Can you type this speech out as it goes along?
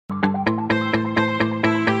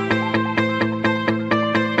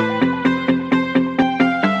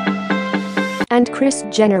And Kris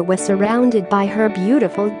Jenner was surrounded by her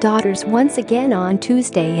beautiful daughters once again on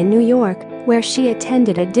Tuesday in New York, where she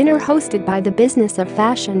attended a dinner hosted by the Business of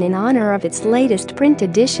Fashion in honor of its latest print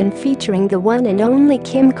edition featuring the one and only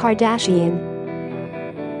Kim Kardashian.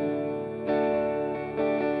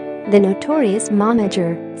 The notorious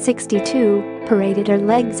momager, 62, paraded her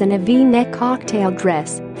legs in a V-neck cocktail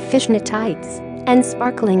dress, fishnet tights, and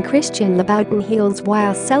sparkling Christian Louboutin heels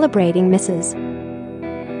while celebrating Mrs.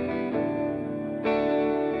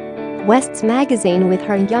 West's magazine with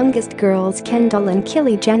her youngest girls Kendall and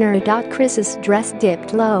Kylie Jenner. Kris's dress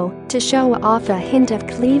dipped low to show off a hint of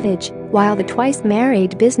cleavage, while the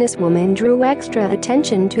twice-married businesswoman drew extra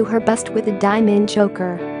attention to her bust with a diamond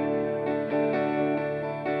choker.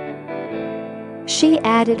 She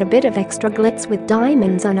added a bit of extra glitz with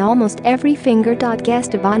diamonds on almost every finger.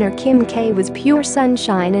 Guest of honor Kim K was pure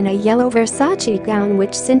sunshine in a yellow Versace gown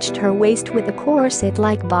which cinched her waist with a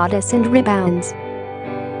corset-like bodice and ribbons.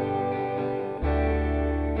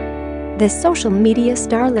 The social media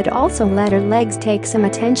starlet also let her legs take some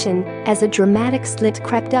attention as a dramatic slit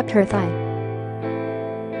crept up her thigh.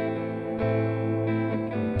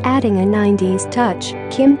 Adding a 90s touch,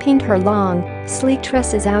 Kim pinned her long, sleek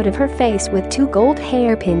tresses out of her face with 2 gold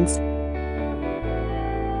hairpins.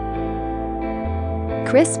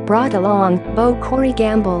 Kris brought along beau Corey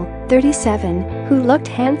Gamble, 37, who looked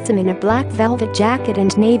handsome in a black velvet jacket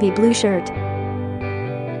and navy blue shirt.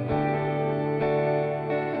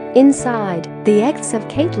 Inside, the ex of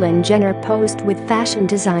Caitlyn Jenner posed with fashion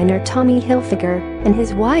designer Tommy Hilfiger and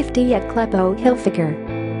his wife Dia Klepo Hilfiger.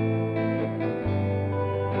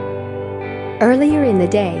 Earlier in the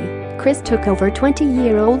day, Kris took over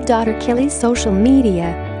 20-year-old daughter Kylie's social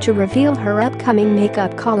media to reveal her upcoming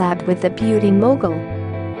makeup collab with the beauty mogul.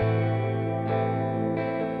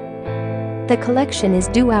 The collection is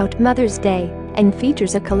due out Mother's Day and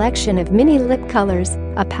features a collection of mini lip colors,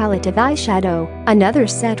 a palette of eyeshadow, another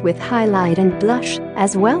set with highlight and blush,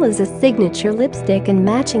 as well as a signature lipstick and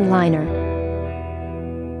matching liner.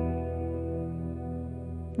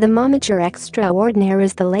 The momager extraordinaire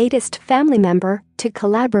is the latest family member to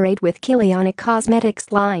collaborate with Kylie on a cosmetics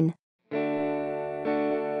line.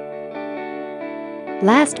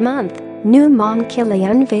 Last month, new mom Kylie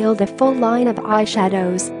unveiled a full line of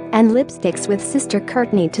eyeshadows and lipsticks with sister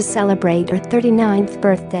Kourtney to celebrate her 39th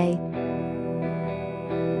birthday.